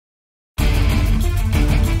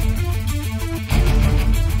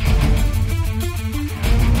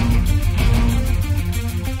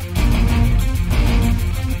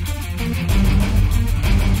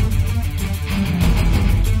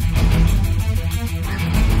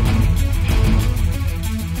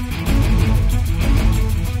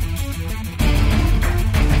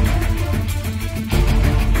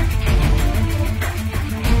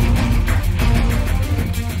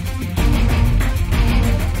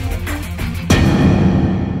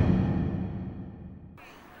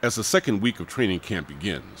As the second week of training camp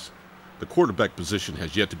begins, the quarterback position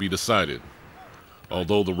has yet to be decided.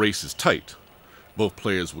 Although the race is tight, both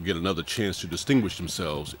players will get another chance to distinguish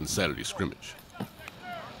themselves in Saturday's scrimmage. Good.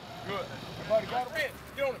 Everybody got it?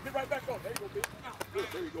 Get on it. Get right back on. There you go, Bill. Good.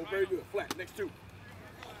 There you go. Very good. Flat. Next two.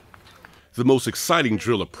 The most exciting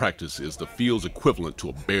drill of practice is the field's equivalent to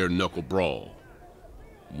a bare-knuckle brawl,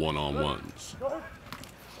 one-on-ones.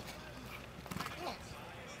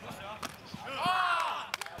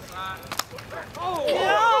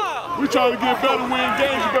 We're trying to get better win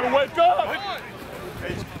games. You better wake up.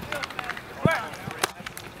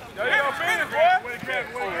 There you go, finish,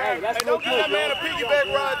 boy. Hey, don't give that man a piggyback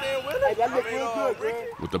ride there with it. That look real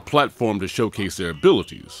good, With the platform to showcase their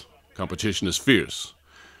abilities, competition is fierce,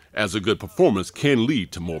 as a good performance can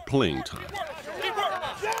lead to more playing time.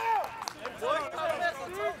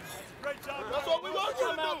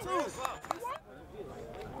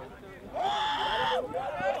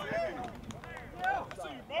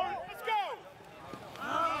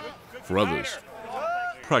 For others,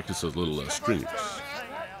 practice is a little less strenuous.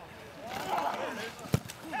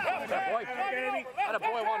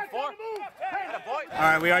 All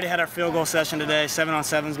right, we already had our field goal session today.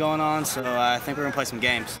 7-on-7's going on, so I think we're gonna play some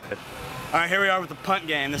games. All right, here we are with the punt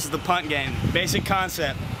game. This is the punt game. Basic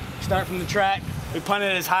concept. Start from the track. We punt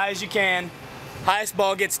it as high as you can. Highest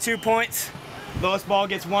ball gets 2 points. Lowest ball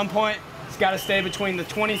gets 1 point. It's got to stay between the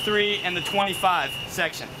 23 and the 25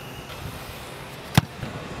 section.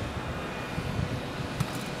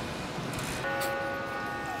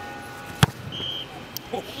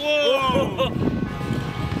 Whoa!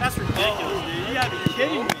 That's ridiculous, dude. You gotta be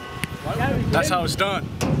kidding me. That's how it's done.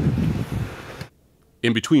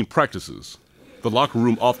 In between practices, the locker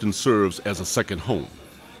room often serves as a second home.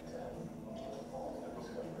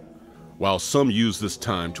 While some use this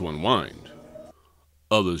time to unwind,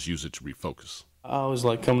 others use it to refocus. I always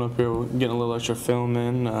like coming up here, getting a little extra film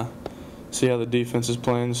in, see how the defense is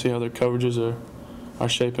playing, see how their coverages are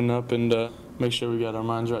shaping up, and make sure we got our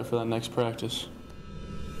minds right for that next practice.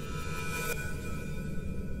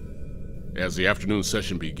 As the afternoon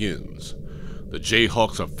session begins, the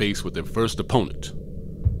Jayhawks are faced with their first opponent,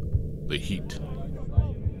 the Heat.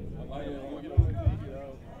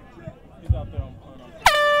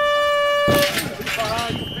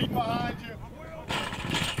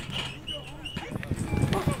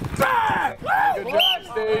 Good job,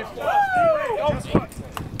 Steve.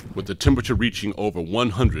 With the temperature reaching over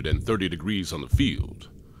 130 degrees on the field,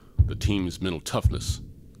 the team's mental toughness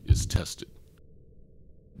is tested.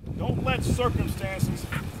 Don't let circumstances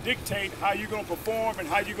dictate how you're going to perform and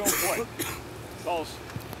how you're going to play. Because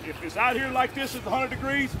if it's out here like this at 100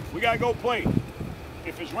 degrees, we got to go play.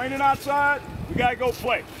 If it's raining outside, we got to go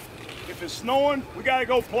play. If it's snowing, we got to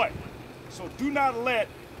go play. So do not let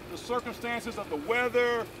the circumstances of the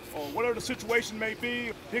weather or whatever the situation may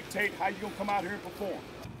be dictate how you're going to come out here and perform.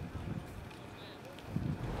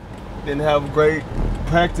 Didn't have a great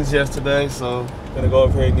practice yesterday, so gonna go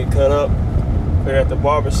over here and get cut up. We're at the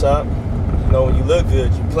barbershop. You know, when you look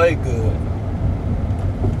good, you play good.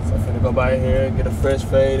 So I'm finna go by here and get a fresh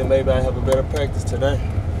fade, and maybe I have a better practice today.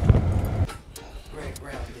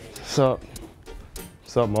 What's up?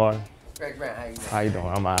 What's up, Martin? Greg Brown, how you doing? How you doing?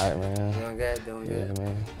 I'm all right, man. Doing good, doing good. Yeah,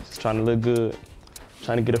 man. Just trying to look good.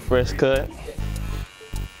 Trying to get a fresh cut.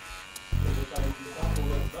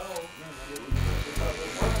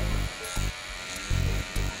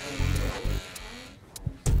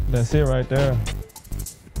 That's it right there.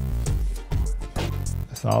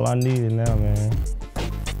 That's all I needed now, man.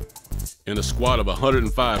 In a squad of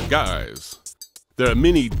 105 guys, there are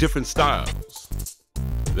many different styles.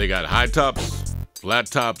 They got high tops, flat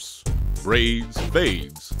tops, braids,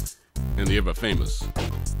 fades, and the ever-famous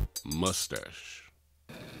mustache.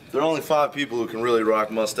 There are only 5 people who can really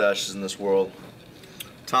rock mustaches in this world.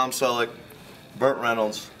 Tom Selleck, Burt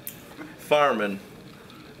Reynolds, Fireman,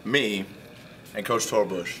 me, and Coach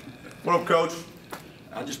Torbush. What up, Coach?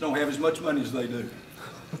 I just don't have as much money as they do.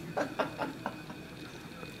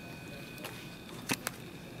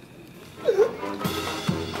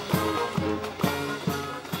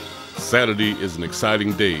 Saturday is an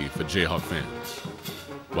exciting day for Jayhawk fans.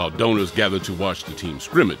 While donors gather to watch the team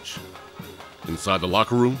scrimmage, inside the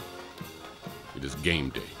locker room, it is game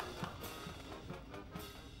day.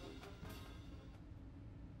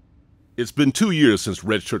 It's been 2 years since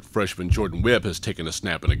redshirt freshman Jordan Webb has taken a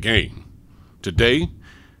snap in a game. Today,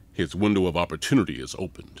 his window of opportunity is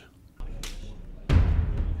opened.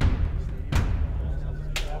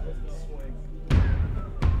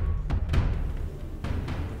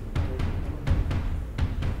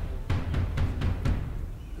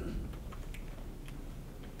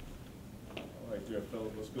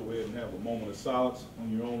 fellas, let's go ahead and have a moment of silence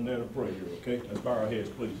on your own there to pray here, okay? Let's bow our heads,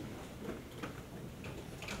 please.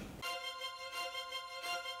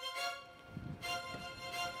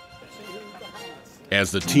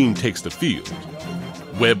 As the team takes the field,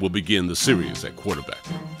 Webb will begin the series at quarterback.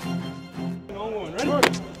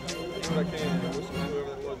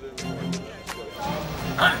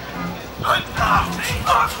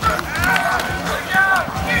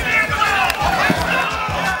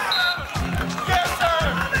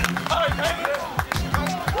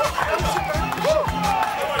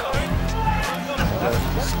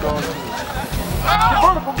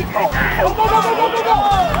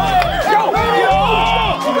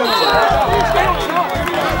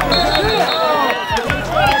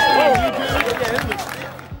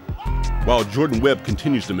 While Jordan Webb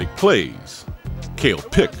continues to make plays, Cale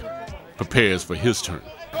Pick prepares for his turn.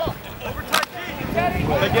 Make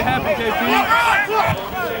it happen,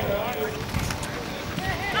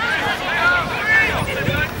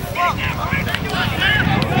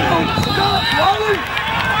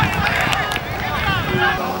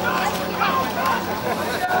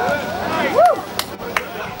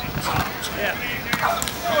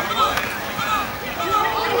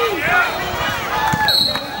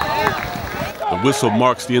 The whistle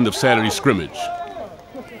marks the end of Saturday's scrimmage.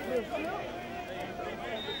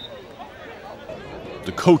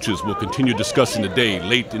 The coaches will continue discussing the day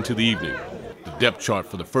late into the evening. The depth chart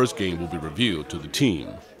for the first game will be revealed to the team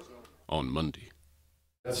on Monday.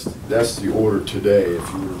 That's the order today.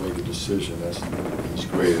 If you were to make a decision, he's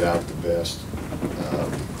graded out the best.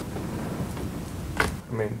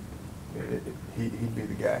 I mean, he'd be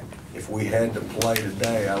the guy. If we had to play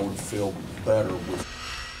today, I would feel better with.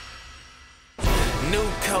 New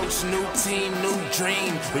coach, new team, new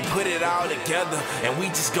dream. We put it all together and we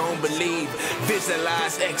just gon' believe.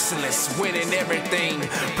 Visualize excellence, winning everything.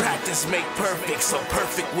 Practice make perfect, so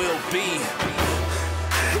perfect will be.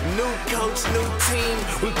 New coach, new team.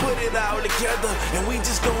 We put it all together and we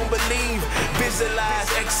just gon' believe. Visualize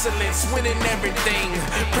excellence, winning everything.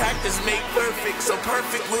 Practice make perfect, so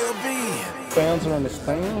perfect will be. Fans are in the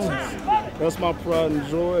stands. That's my pride and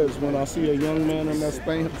joy is when I see a young man in that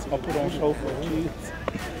stands, I put on show for the kids.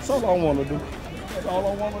 That's all I want to do. That's all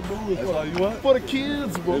I want to do is for the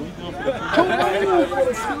kids, bro. Come on, for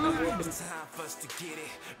the kids. It's time for us to get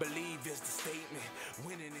it. Believe is the statement.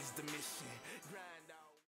 Winning is the mission.